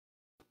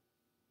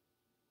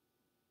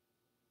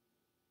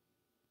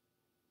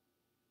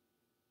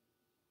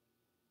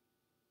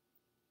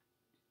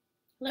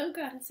Hello,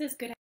 goddesses.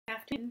 Good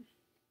afternoon.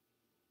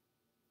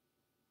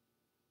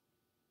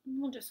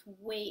 We'll just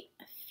wait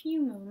a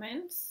few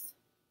moments.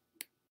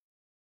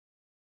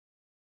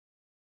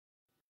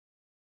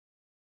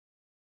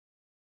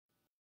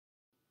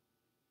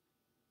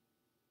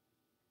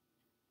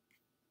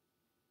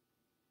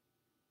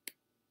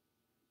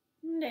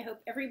 And I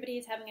hope everybody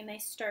is having a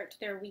nice start to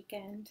their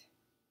weekend.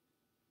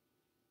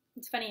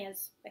 It's funny,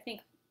 as I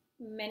think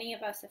many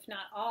of us, if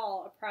not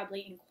all, are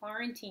probably in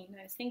quarantine.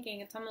 I was thinking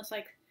it's almost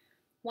like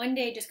one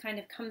day just kind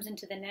of comes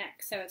into the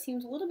next. So it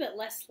seems a little bit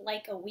less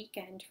like a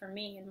weekend for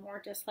me and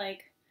more just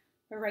like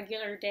a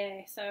regular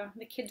day. So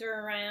the kids are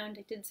around.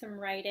 I did some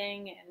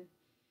writing and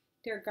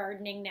they're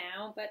gardening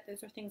now, but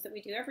those are things that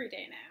we do every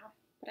day now.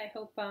 But I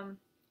hope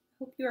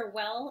you are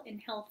well and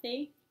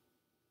healthy.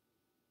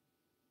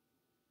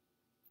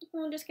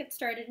 We'll just get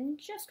started in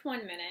just 1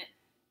 minute.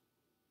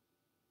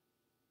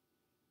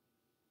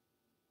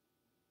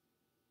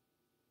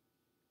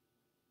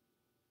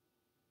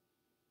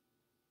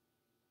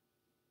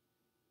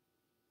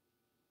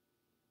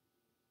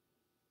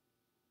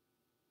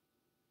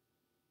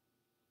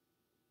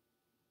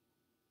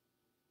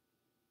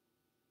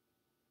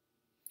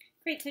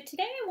 Great, so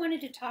today I wanted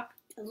to talk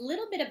a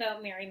little bit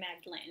about Mary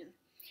Magdalene.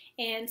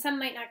 And some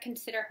might not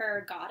consider her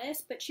a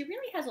goddess, but she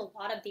really has a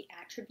lot of the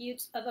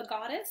attributes of a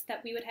goddess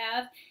that we would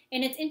have.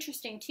 And it's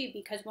interesting too,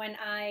 because when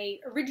I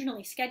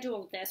originally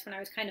scheduled this, when I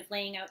was kind of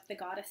laying out the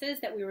goddesses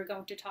that we were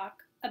going to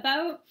talk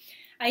about,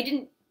 I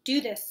didn't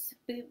do this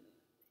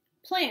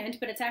planned,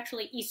 but it's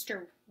actually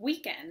Easter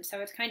weekend. So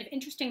it's kind of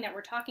interesting that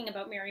we're talking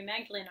about Mary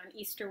Magdalene on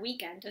Easter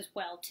weekend as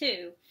well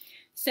too.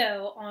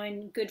 So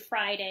on Good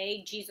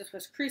Friday, Jesus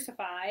was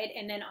crucified,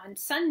 and then on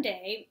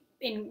Sunday,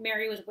 and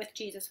Mary was with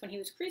Jesus when he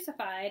was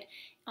crucified.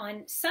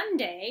 On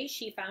Sunday,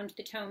 she found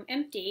the tomb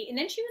empty, and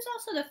then she was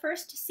also the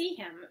first to see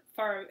him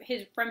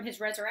from his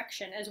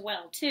resurrection as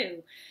well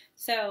too.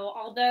 So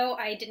although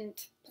I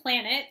didn't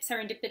plan it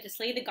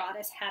serendipitously, the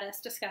goddess had us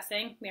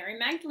discussing Mary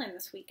Magdalene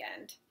this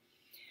weekend.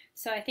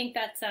 So I think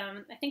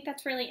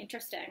that's really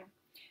interesting.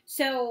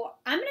 So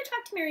I'm going to talk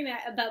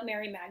about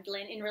Mary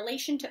Magdalene in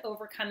relation to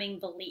overcoming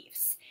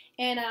beliefs.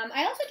 And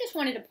I also just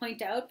wanted to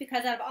point out,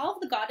 because out of all of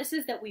the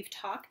goddesses that we've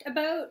talked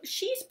about,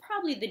 she's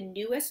probably the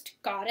newest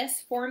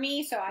goddess for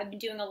me. So I've been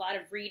doing a lot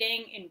of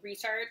reading and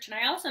research. And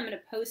I also am going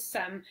to post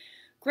some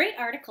great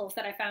articles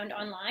that I found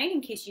online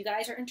in case you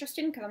guys are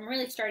interested, because I'm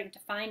really starting to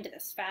find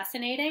this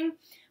fascinating.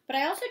 But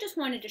I also just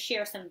wanted to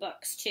share some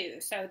books too.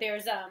 So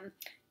there's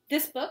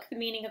this book, The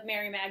Meaning of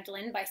Mary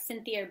Magdalene by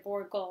Cynthia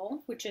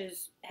Bourgoul, which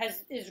is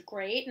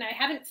great, and I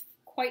haven't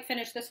quite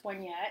finished this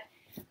one yet.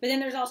 But then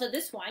there's also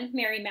this one,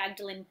 Mary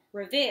Magdalene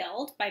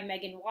Revealed by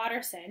Megan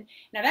Watterson, and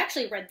I've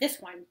actually read this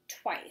one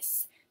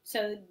twice.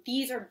 So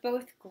these are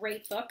both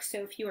great books,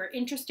 so if you are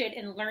interested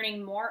in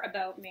learning more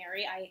about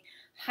Mary, I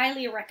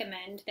highly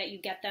recommend that you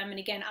get them. And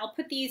again, I'll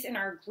put these in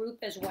our group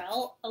as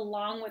well,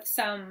 along with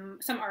some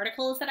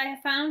articles that I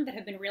have found that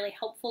have been really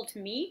helpful to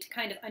me to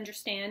kind of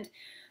understand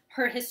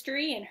her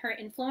history and her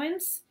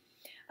influence.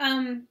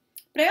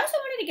 But I also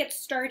wanted to get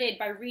started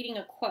by reading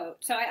a quote.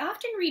 So I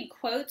often read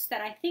quotes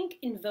that I think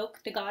invoke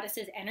the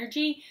goddess's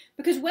energy,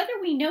 because whether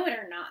we know it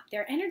or not,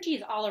 their energy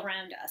is all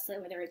around us,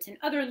 whether it's in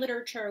other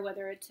literature,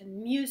 whether it's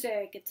in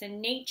music, it's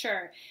in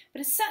nature.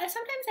 But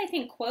sometimes I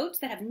think quotes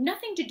that have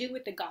nothing to do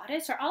with the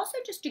goddess are also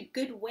just a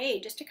good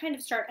way just to kind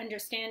of start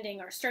understanding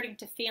or starting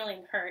to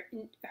feeling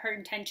her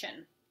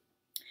intention.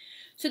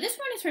 So this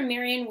one is from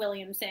Marianne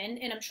Williamson,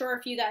 and I'm sure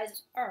if you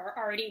guys are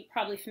already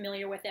probably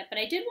familiar with it, but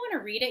I did want to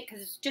read it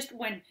because it's just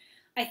when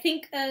I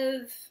think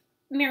of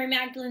Mary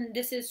Magdalene,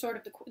 this is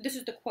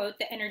the quote,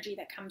 the energy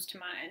that comes to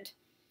mind.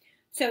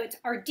 So it's,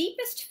 our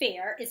deepest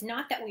fear is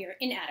not that we are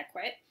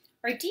inadequate.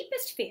 Our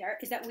deepest fear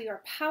is that we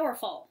are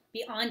powerful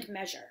beyond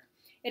measure.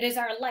 It is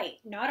our light,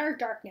 not our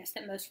darkness,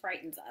 that most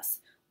frightens us.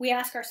 We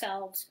ask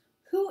ourselves,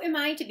 who am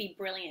I to be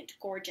brilliant,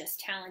 gorgeous,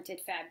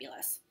 talented,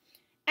 fabulous?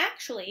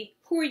 Actually,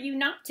 who are you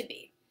not to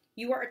be?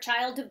 You are a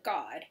child of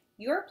God.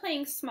 Your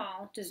playing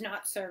small does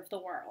not serve the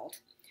world.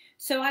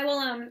 So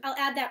I'll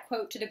add that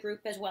quote to the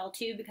group as well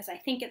too, because I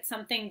think it's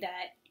something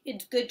that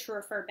it's good to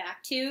refer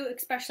back to,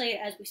 especially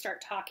as we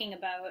start talking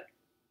about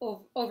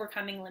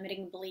overcoming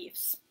limiting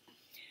beliefs.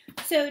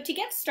 So to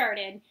get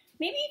started,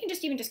 maybe you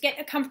can just get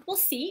a comfortable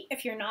seat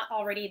if you're not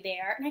already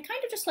there. And I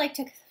kind of just like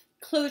to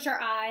close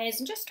your eyes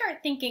and just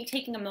start thinking,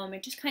 taking a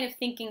moment, just kind of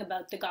thinking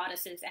about the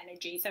goddess's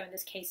energy. So in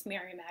this case,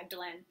 Mary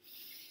Magdalene.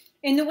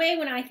 In the way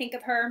when I think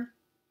of her,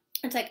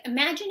 it's like,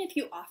 imagine if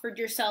you offered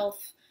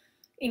yourself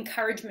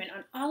encouragement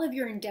on all of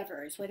your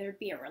endeavors, whether it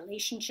be a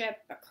relationship,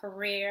 a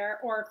career,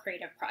 or a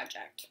creative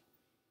project.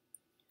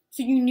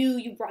 So you knew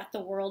you brought the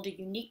world a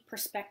unique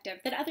perspective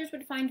that others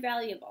would find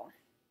valuable.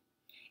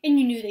 And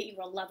you knew that you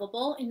were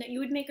lovable and that you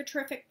would make a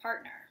terrific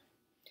partner.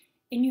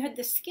 And you had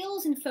the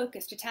skills and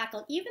focus to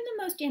tackle even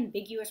the most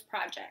ambiguous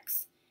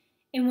projects.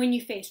 And when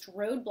you faced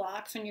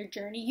roadblocks on your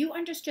journey, you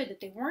understood that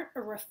they weren't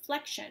a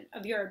reflection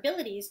of your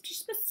abilities,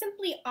 just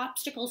simply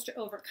obstacles to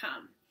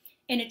overcome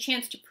and a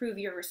chance to prove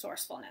your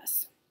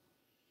resourcefulness.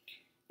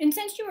 And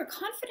since you were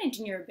confident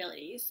in your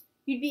abilities,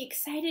 You'd be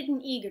excited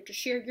and eager to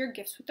share your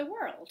gifts with the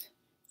world.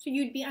 So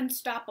you'd be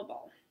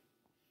unstoppable.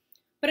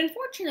 But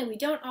unfortunately, we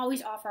don't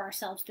always offer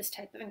ourselves this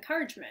type of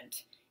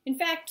encouragement. In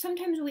fact,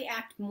 sometimes we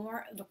act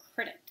more of a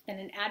critic than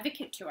an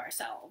advocate to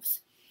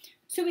ourselves.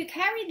 So we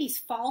carry these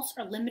false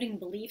or limiting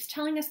beliefs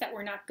telling us that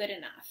we're not good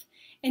enough.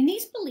 And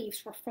these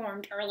beliefs were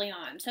formed early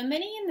on. So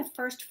many in the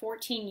first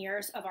 14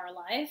 years of our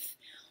life,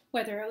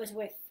 whether it was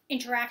with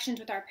interactions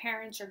with our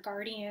parents or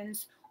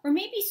guardians, or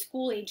maybe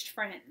school-aged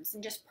friends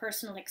and just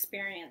personal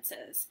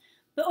experiences.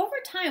 But over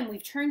time,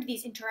 we've turned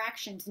these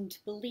interactions into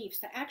beliefs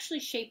that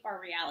actually shape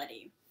our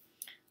reality.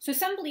 So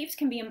some beliefs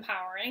can be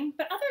empowering,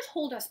 but others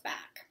hold us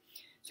back.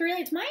 So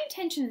really, it's my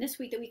intention this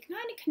week that we can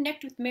kind of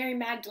connect with Mary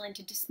Magdalene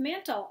to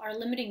dismantle our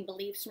limiting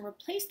beliefs and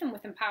replace them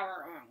with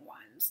empowering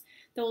ones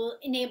that will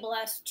enable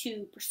us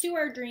to pursue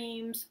our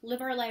dreams,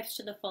 live our lives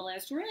to the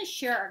fullest, and really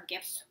share our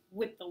gifts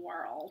with the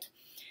world.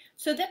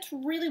 So that's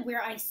really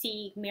where I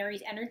see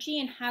Mary's energy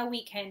and how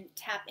we can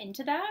tap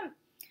into that.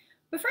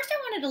 But first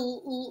I wanted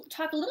to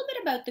talk a little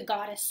bit about the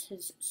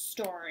goddess's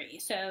story.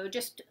 So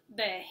just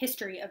the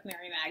history of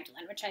Mary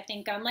Magdalene, which I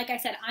think, like I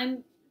said,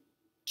 I'm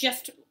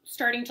just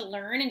starting to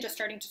learn and just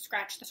starting to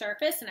scratch the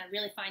surface, and I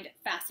really find it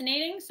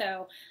fascinating.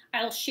 So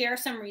I'll share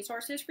some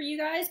resources for you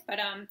guys, but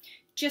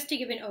just to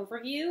give an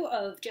overview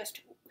of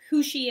just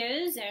who she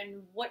is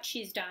and what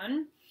she's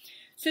done.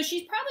 So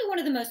she's probably one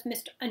of the most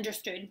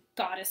misunderstood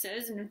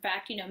goddesses, and in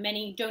fact,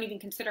 many don't even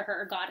consider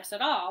her a goddess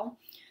at all.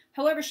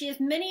 However, she has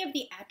many of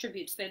the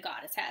attributes that a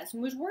goddess has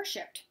and was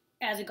worshipped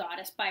as a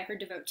goddess by her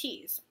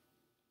devotees.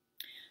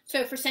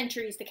 So for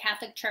centuries, the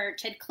Catholic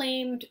Church had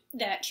claimed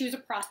that she was a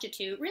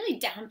prostitute, really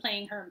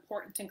downplaying her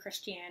importance in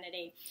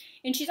Christianity.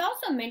 And she's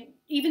also,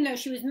 even though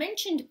she was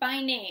mentioned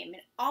by name in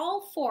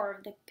all 4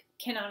 of the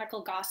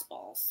canonical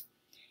Gospels,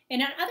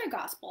 in another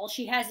Gospel,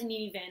 she has an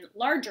even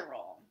larger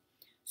role.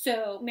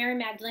 So Mary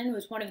Magdalene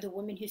was one of the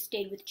women who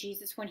stayed with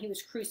Jesus when he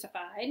was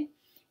crucified,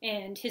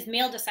 and his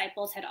male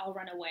disciples had all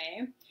run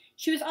away.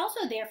 She was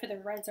also there for the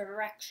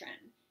resurrection,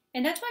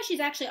 and that's why she's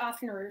actually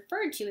often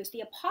referred to as the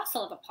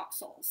Apostle of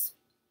Apostles.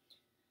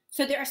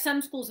 So there are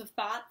some schools of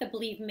thought that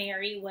believe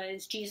Mary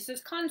was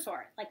Jesus'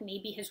 consort, like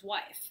maybe his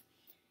wife.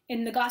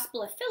 In the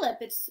Gospel of Philip,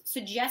 it's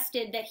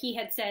suggested that he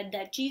had said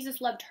that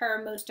Jesus loved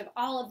her most of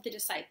all of the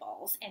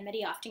disciples, and that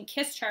he often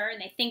kissed her,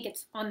 and they think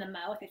it's on the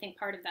mouth. I think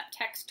part of that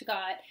text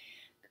got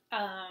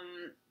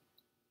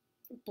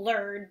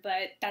blurred,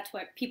 but that's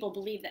what people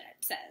believe that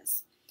it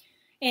says.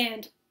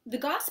 And the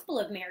Gospel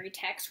of Mary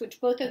text,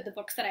 which both of the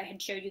books that I had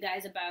showed you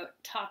guys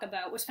talk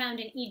about, was found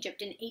in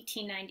Egypt in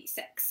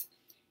 1896.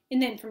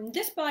 And then from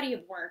this body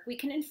of work, we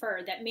can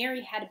infer that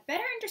Mary had a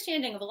better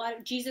understanding of a lot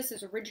of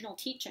Jesus' original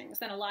teachings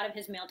than a lot of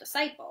his male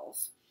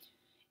disciples.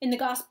 In the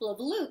Gospel of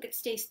Luke, it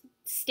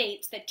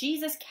states that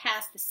Jesus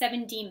cast the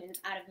 7 demons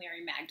out of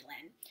Mary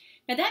Magdalene.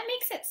 Now that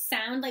makes it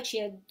sound like she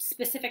had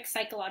specific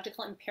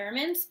psychological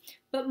impairments,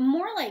 but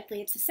more likely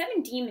it's the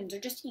 7 demons are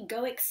just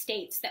egoic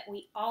states that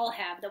we all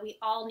have, that we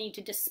all need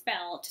to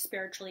dispel to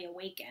spiritually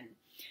awaken.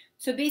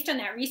 So based on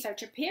that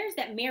research, it appears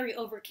that Mary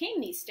overcame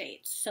these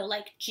states. So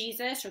like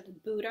Jesus or the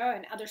Buddha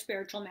and other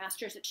spiritual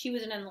masters, that she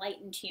was an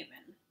enlightened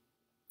human.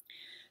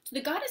 So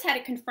the goddess had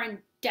to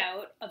confront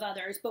doubt of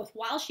others both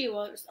while she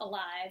was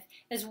alive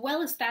as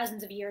well as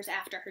thousands of years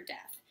after her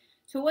death.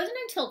 So it wasn't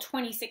until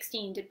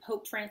 2016 did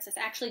Pope Francis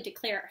actually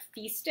declare a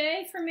feast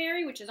day for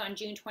Mary, which is on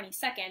June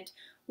 22nd,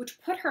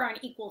 which put her on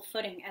equal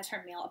footing as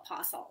her male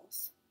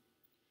apostles.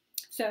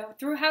 So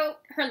throughout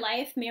her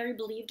life, Mary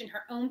believed in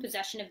her own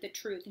possession of the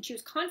truth, and she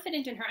was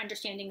confident in her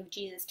understanding of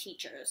Jesus'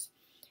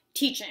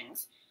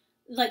 teachings.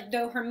 Like,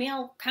 though her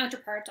male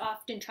counterparts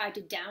often tried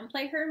to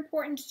downplay her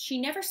importance,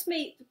 she never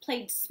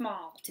played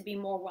small to be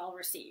more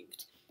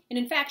well-received. And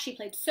in fact, she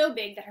played so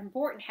big that her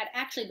importance had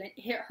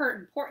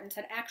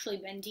actually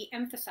been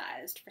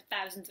de-emphasized for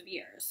thousands of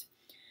years.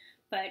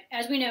 But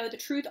as we know, the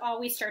truth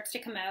always starts to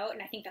come out,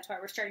 and I think that's why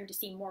we're starting to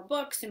see more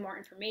books and more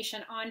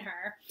information on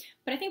her.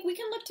 But I think we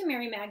can look to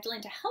Mary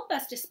Magdalene to help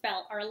us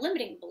dispel our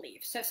limiting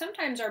beliefs. So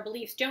sometimes our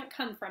beliefs don't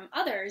come from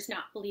others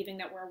not believing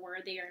that we're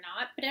worthy or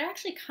not, but it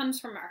actually comes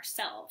from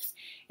ourselves.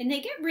 And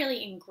they get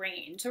really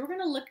ingrained. So we're going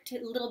to look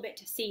a little bit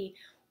to see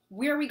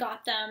where we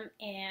got them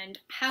and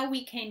how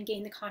we can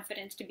gain the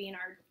confidence to be in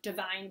our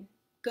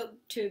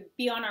to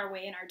be on our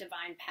way in our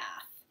divine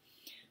path.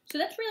 So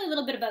that's really a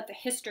little bit about the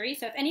history.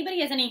 So if anybody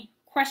has any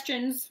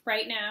questions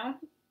right now,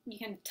 you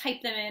can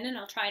type them in and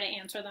I'll try to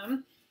answer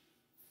them.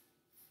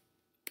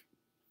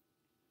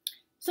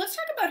 So let's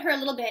talk about her a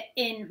little bit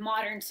in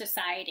modern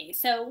society.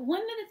 So one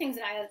of the things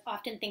that I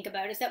often think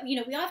about is that, we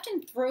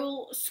often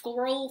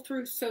scroll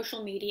through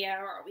social media,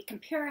 or we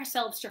compare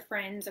ourselves to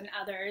friends and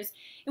others,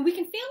 and we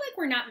can feel like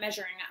we're not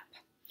measuring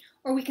up.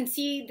 Or we can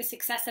see the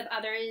success of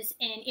others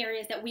in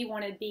areas that we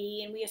want to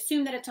be, and we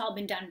assume that it's all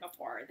been done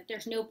before, that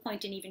there's no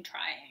point in even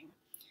trying.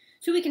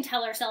 So we can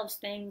tell ourselves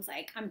things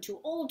like, I'm too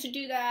old to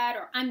do that,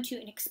 or I'm too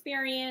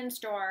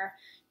inexperienced, or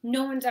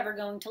no one's ever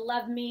going to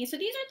love me. So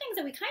these are things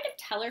that we kind of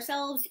tell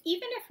ourselves,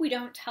 even if we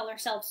don't tell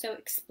ourselves so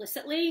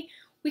explicitly.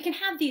 we can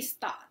have these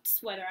thoughts,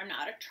 whether I'm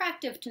not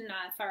attractive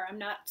enough or I'm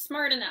not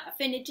smart enough,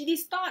 and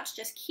these thoughts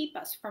just keep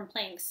us from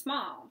playing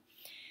small.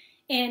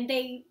 And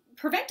they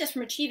prevent us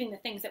from achieving the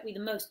things that we the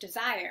most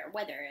desire,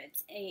 whether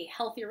it's a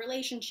healthy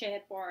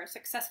relationship or a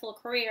successful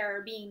career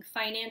or being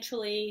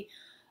financially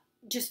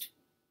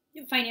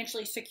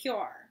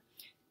secure,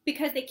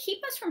 because they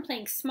keep us from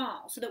playing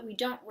small so that we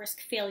don't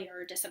risk failure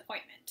or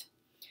disappointment.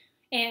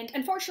 And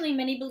unfortunately,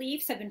 many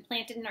beliefs have been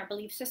planted in our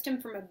belief system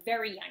from a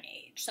very young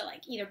age. So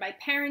like either by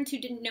parents who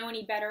didn't know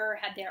any better or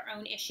had their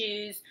own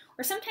issues,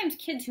 or sometimes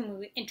kids whom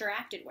we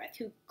interacted with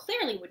who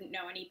clearly wouldn't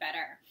know any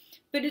better.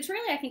 But it's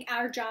really, I think,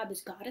 our job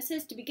as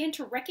goddesses to begin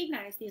to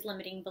recognize these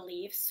limiting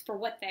beliefs for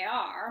what they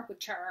are,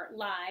 which are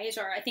lies,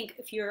 or I think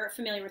if you're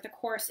familiar with the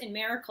Course in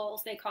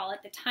Miracles, they call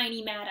it the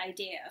tiny mad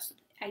ideas,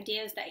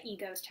 ideas that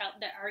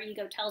our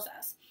ego tells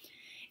us.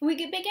 And we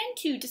can begin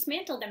to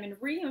dismantle them and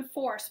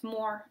reinforce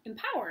more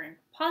empowering,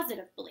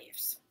 positive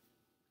beliefs.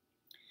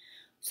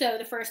 So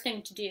the first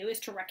thing to do is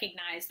to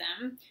recognize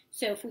them.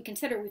 So if we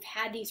consider we've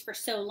had these for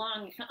so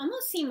long, it can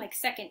almost seem like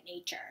second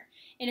nature.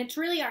 And it's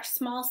really our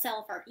small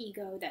self, our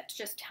ego, that's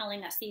just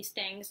telling us these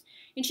things.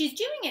 And she's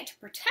doing it to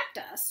protect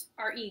us,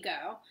 our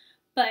ego,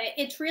 but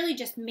it's really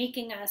just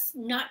making us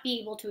not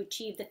be able to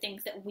achieve the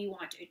things that we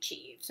want to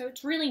achieve. So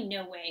it's really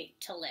no way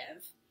to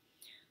live.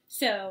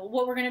 So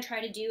what we're going to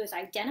try to do is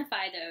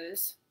identify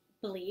those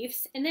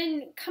beliefs and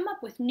then come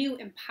up with new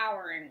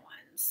empowering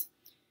ones.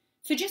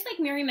 So just like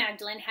Mary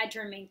Magdalene had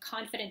to remain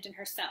confident in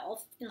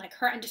herself, in like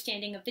her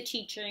understanding of the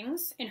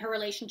teachings, in her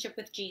relationship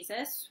with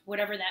Jesus,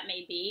 whatever that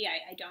may be,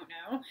 I don't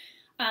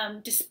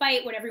know,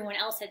 despite what everyone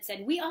else had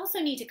said, we also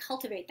need to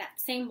cultivate that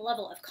same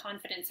level of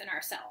confidence in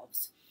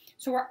ourselves.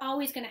 So we're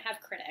always going to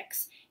have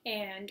critics,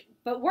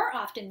 but we're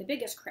often the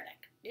biggest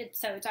critic.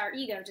 So it's our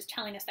ego just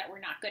telling us that we're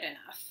not good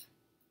enough.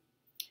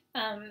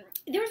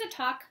 There was a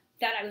talk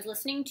that I was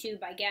listening to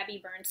by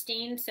Gabby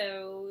Bernstein,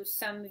 so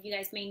some of you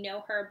guys may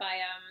know her by,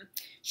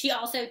 she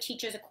also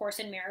teaches A Course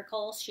in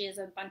Miracles. She has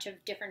a bunch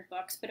of different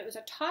books, but it was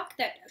a talk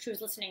that she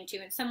was listening to,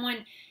 and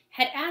someone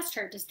had asked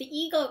her, does the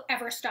ego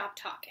ever stop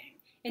talking?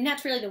 And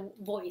that's really the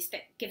voice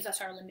that gives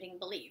us our limiting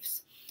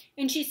beliefs.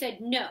 And she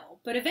said, no,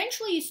 but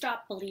eventually you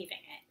stop believing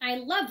it. I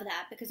love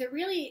that because it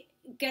really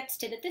gets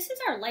to that this is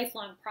our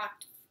lifelong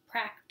practice.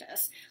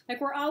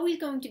 Like we're always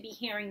going to be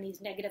hearing these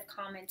negative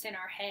comments in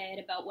our head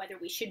about whether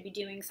we should be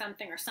doing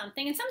something or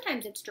something, and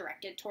sometimes it's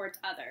directed towards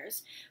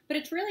others, but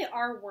it's really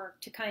our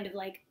work to kind of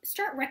like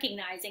start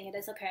recognizing it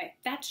as, okay,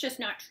 that's just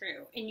not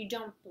true, and you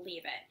don't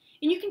believe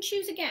it, and you can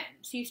choose again.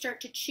 So you start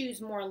to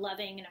choose more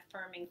loving and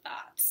affirming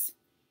thoughts.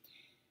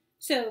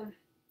 So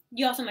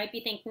you also might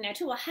be thinking now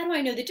too, well, how do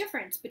I know the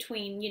difference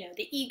between,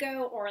 the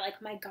ego or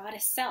like my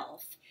goddess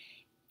self?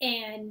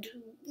 And,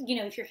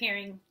 if you're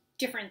hearing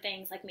different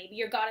things, like maybe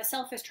your goddess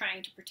self is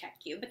trying to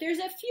protect you, but there's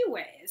a few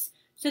ways.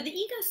 So the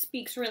ego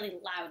speaks really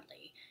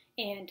loudly,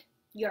 and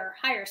your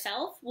higher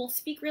self will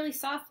speak really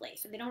softly.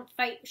 So they don't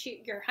fight,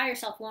 your higher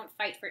self won't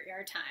fight for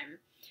airtime.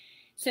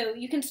 So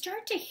you can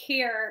start to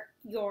hear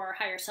your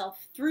higher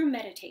self through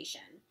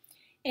meditation.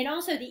 And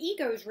also the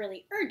ego is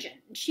really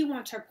urgent. She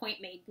wants her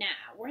point made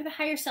now, where the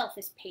higher self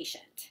is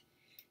patient.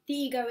 The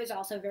ego is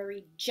also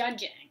very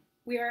judging,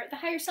 where the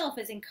higher self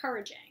is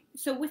encouraging.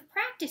 So with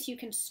practice, you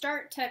can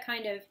start to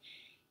kind of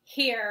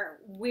hear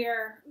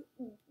where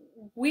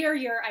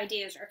your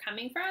ideas are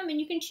coming from,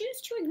 and you can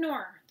choose to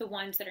ignore the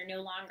ones that are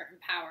no longer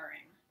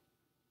empowering.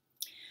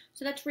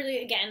 So that's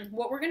really, again,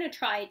 what we're going to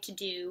try to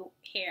do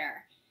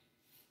here.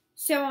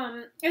 So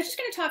I was just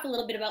going to talk a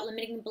little bit about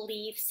limiting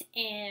beliefs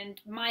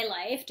and my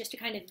life, just to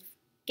kind of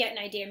get an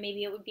idea.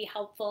 Maybe it would be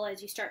helpful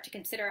as you start to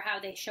consider how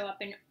they show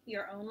up in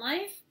your own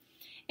life.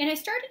 And I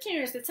started to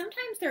notice that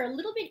sometimes they're a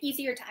little bit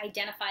easier to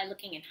identify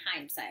looking in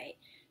hindsight.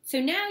 So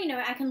now,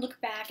 I can look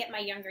back at my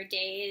younger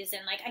days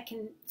and like I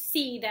can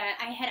see that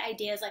I had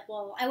ideas like,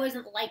 well, I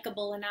wasn't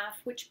likable enough,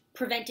 which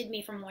prevented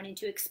me from wanting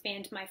to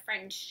expand my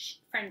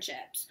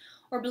friendships,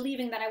 or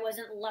believing that I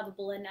wasn't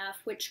lovable enough,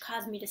 which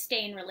caused me to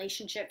stay in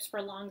relationships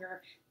for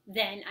longer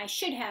than I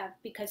should have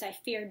because I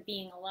feared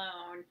being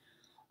alone,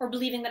 or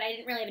believing that I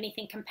didn't really have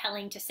anything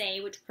compelling to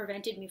say, which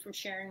prevented me from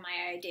sharing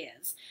my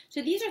ideas.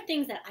 So these are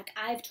things that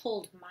I've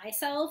told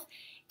myself,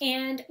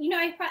 and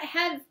I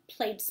have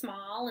played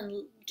small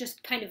and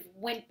just kind of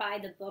went by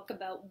the book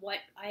about what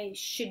I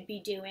should be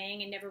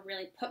doing and never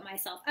really put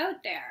myself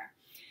out there.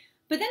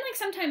 But then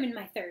sometime in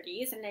my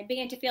 30s, and I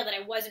began to feel that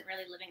I wasn't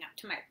really living up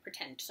to my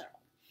potential.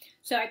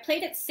 So I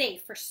played it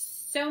safe for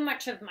so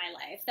much of my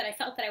life that I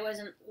felt that I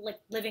wasn't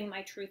living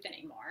my truth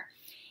anymore.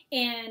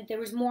 And there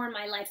was more in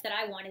my life that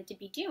I wanted to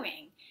be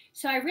doing.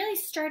 So I really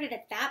started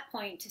at that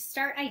point to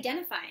start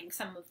identifying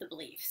some of the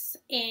beliefs.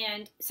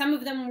 And some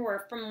of them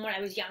were from when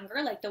I was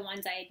younger, like the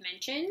ones I had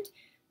mentioned.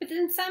 But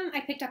then some I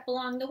picked up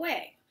along the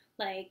way,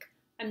 like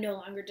I'm no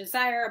longer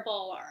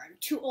desirable, or I'm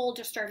too old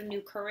to start a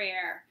new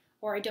career,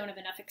 or I don't have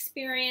enough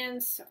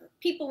experience, or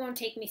people won't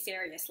take me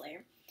seriously.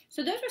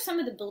 So those are some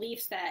of the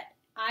beliefs that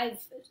I've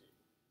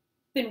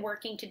been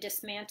working to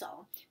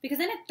dismantle. Because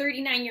then at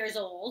 39 years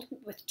old,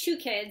 with 2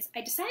 kids,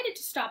 I decided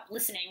to stop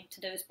listening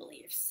to those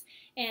beliefs.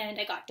 And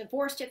I got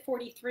divorced at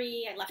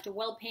 43, I left a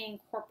well-paying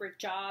corporate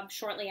job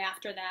shortly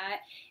after that,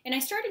 and I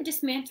started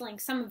dismantling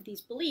some of these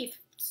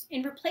beliefs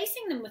and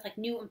replacing them with like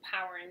new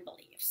empowering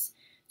beliefs.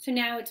 So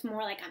now it's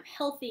more like I'm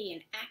healthy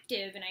and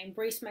active and I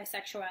embrace my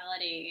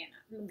sexuality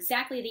and I'm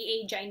exactly the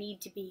age I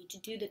need to be to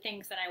do the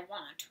things that I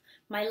want.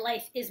 My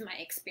life is my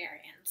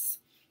experience.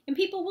 And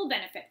people will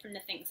benefit from the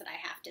things that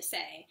I have to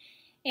say.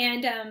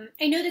 And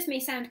I know this may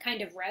sound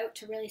kind of rote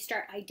to really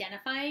start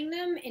identifying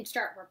them and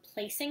start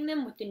replacing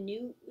them with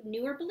the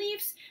newer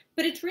beliefs,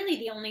 but it's really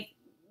the only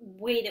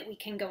way that we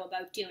can go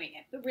about doing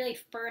it. But really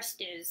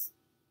first is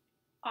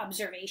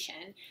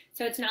observation.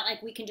 So it's not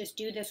like we can just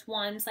do this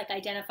once, like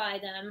identify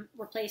them,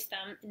 replace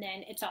them, and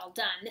then it's all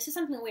done. This is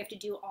something that we have to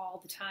do all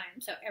the time,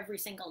 so every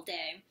single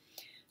day.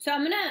 So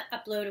I'm going to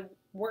upload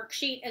a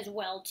worksheet as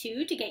well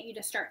too to get you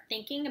to start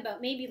thinking about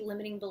maybe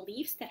limiting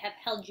beliefs that have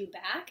held you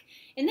back.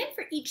 And then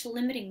for each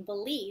limiting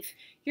belief,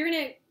 you're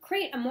going to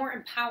create a more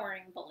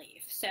empowering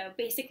belief. So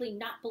basically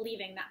not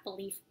believing that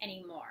belief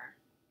anymore.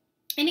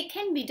 And it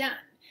can be done.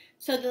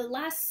 So the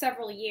last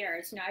several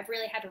years, I've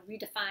really had to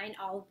redefine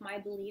all of my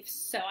beliefs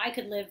so I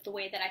could live the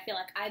way that I feel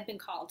like I've been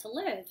called to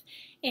live.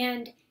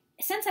 And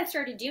since I've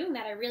started doing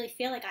that, I really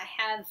feel like I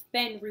have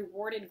been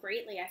rewarded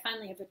greatly. I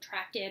finally have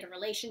attracted a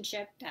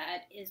relationship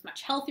that is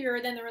much healthier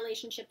than the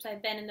relationships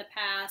I've been in the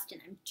past,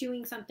 and I'm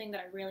doing something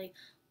that I really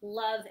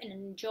love and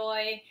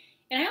enjoy.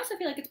 And I also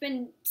feel like it's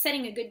been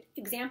setting a good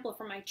example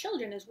for my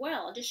children as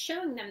well, just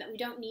showing them that we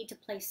don't need to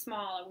play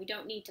small or we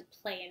don't need to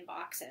play in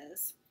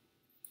boxes.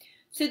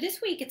 So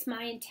this week, it's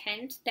my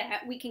intent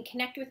that we can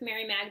connect with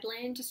Mary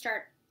Magdalene to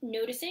start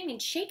noticing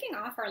and shaking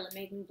off our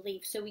limiting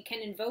beliefs so we can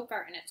invoke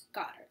our inner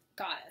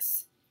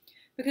goddess.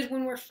 Because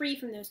when we're free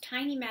from those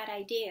tiny mad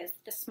ideas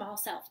that the small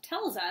self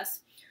tells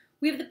us,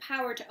 we have the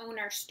power to own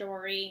our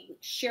story,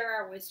 share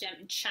our wisdom,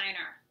 and shine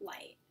our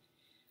light.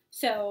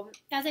 So,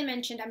 as I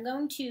mentioned, I'm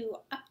going to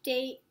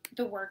update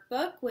the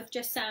workbook with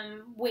just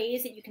some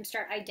ways that you can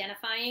start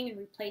identifying and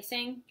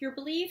replacing your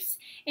beliefs.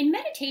 And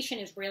meditation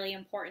is really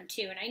important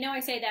too. And I know I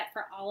say that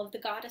for all of the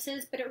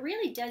goddesses, but it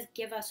really does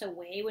give us a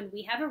way when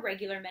we have a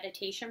regular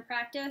meditation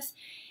practice.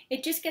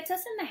 It just gets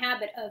us in the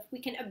habit of we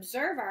can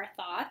observe our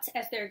thoughts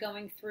as they're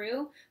going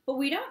through, but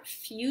we don't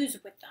fuse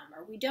with them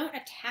or we don't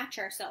attach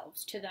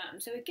ourselves to them.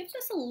 So it gives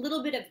us a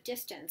little bit of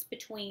distance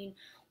between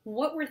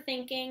what we're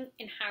thinking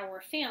and how we're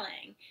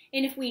feeling.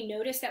 And if we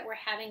notice that we're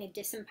having a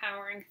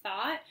disempowering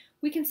thought,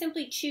 we can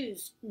simply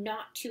choose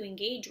not to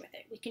engage with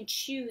it. We can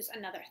choose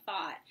another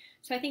thought.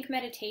 So I think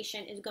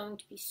meditation is going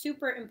to be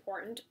super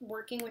important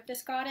working with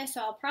this goddess.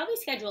 So I'll probably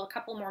schedule a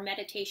couple more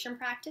meditation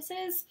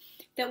practices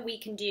that we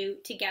can do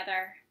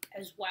together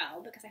as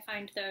well, because I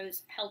find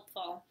those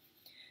helpful.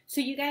 So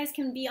you guys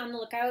can be on the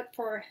lookout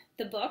for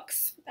the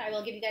books. I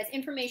will give you guys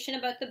information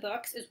about the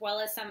books as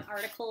well as some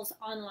articles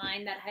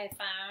online that I have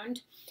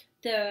found.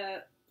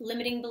 The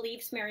Limiting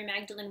Beliefs Mary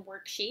Magdalene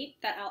worksheet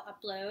that I'll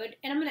upload.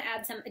 And I'm going to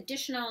add some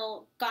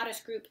additional goddess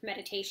group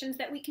meditations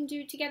that we can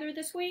do together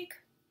this week.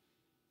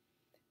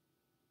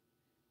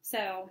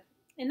 So,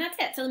 and that's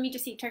it. So let me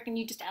just see, Turkin,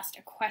 you just asked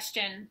a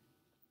question.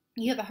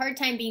 You have a hard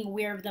time being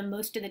aware of them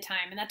most of the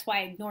time, and that's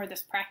why I ignore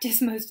this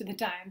practice most of the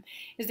time.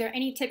 Is there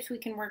any tips we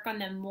can work on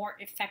them more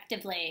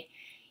effectively?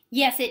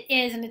 Yes, it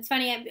is, and it's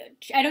funny,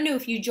 I don't know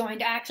if you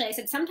joined, actually, I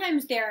said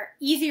sometimes they're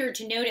easier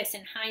to notice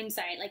in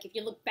hindsight. Like if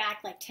you look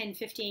back like 10,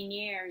 15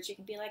 years, you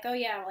can be like, oh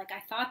yeah, like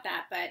I thought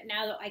that, but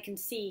now that I can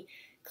see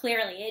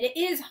clearly. It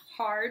is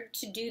hard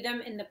to do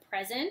them in the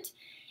present,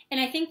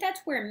 and I think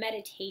that's where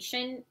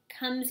meditation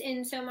comes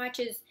in so much,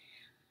 is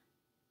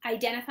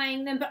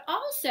identifying them, but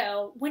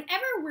also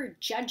whenever we're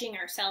judging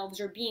ourselves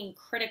or being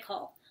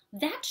critical,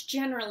 that's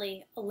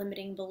generally a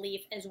limiting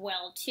belief as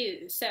well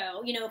too.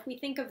 So, if we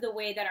think of the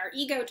way that our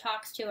ego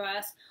talks to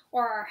us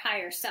or our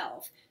higher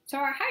self. So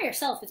our higher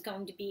self is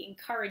going to be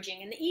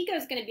encouraging and the ego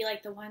is going to be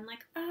like the one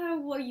like,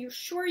 oh, well, you're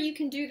sure you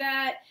can do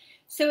that?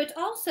 So it's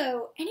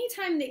also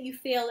anytime that you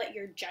feel that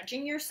you're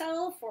judging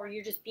yourself or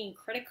you're just being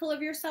critical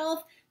of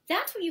yourself,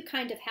 that's what you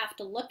kind of have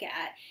to look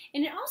at.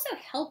 And it also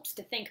helps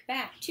to think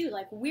back too,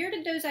 like where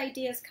did those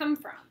ideas come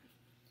from?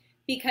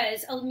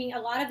 Because, I mean, a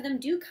lot of them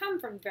do come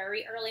from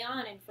very early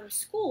on and from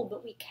school,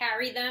 but we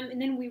carry them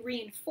and then we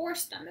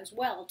reinforce them as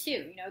well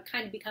too. It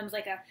kind of becomes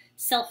like a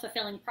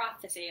self-fulfilling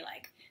prophecy.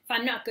 Like if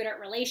I'm not good at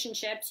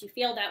relationships, you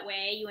feel that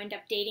way, you end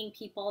up dating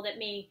people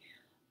that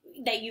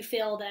you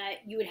feel that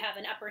you would have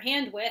an upper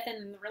hand with,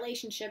 and the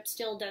relationship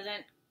still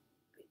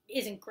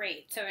isn't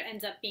great. So it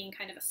ends up being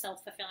kind of a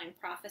self-fulfilling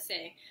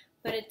prophecy.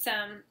 But it's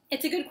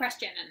a good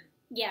question, and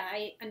yeah,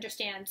 I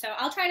understand. So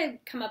I'll try to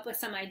come up with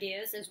some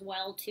ideas as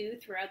well too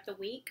throughout the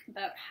week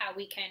about how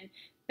we can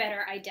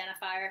better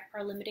identify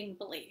our limiting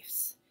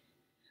beliefs.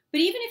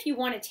 But even if you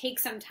want to take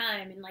some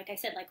time and, like I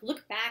said, like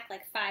look back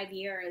like 5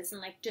 years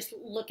and like just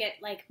look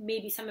at like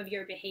maybe some of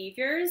your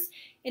behaviors,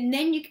 and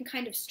then you can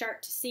kind of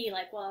start to see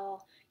like,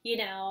 well,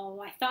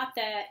 I thought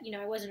that,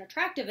 I wasn't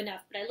attractive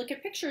enough, but I look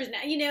at pictures now,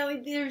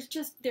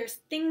 there's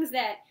things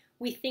that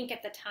we think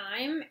at the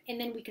time, and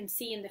then we can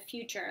see in the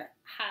future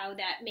how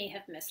that may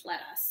have misled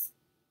us,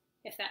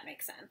 if that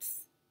makes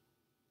sense.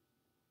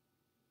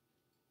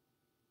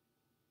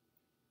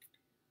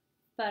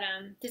 But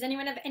does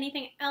anyone have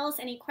anything else,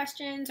 any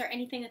questions or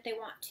anything that they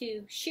want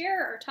to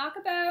share or talk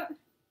about?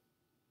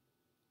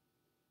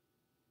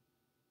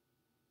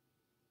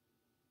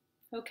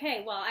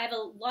 Okay, well, I have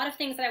a lot of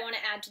things that I want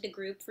to add to the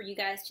group for you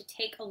guys to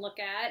take a look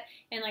at.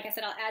 And like I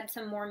said, I'll add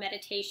some more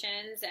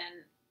meditations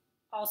and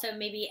also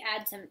maybe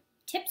add some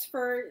tips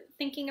for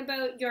thinking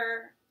about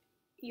your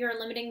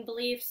limiting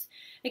beliefs.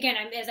 Again,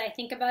 as I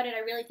think about it, I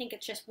really think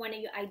it's just when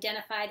you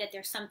identify that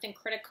there's something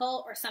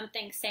critical or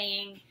something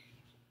saying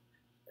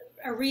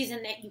a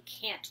reason that you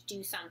can't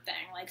do something.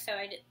 Like, so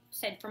I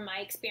said from my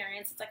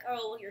experience, it's like,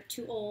 oh, you're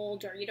too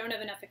old, or you don't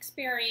have enough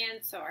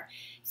experience, or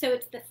so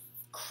it's the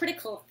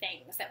critical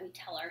things that we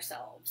tell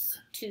ourselves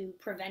to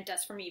prevent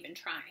us from even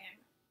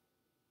trying.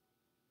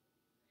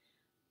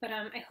 But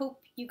I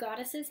hope you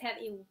goddesses have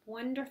a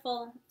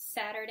wonderful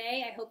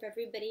Saturday. I hope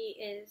everybody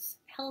is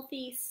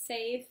healthy,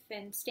 safe,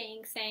 and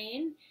staying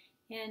sane.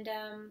 And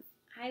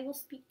I will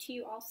speak to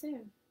you all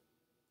soon.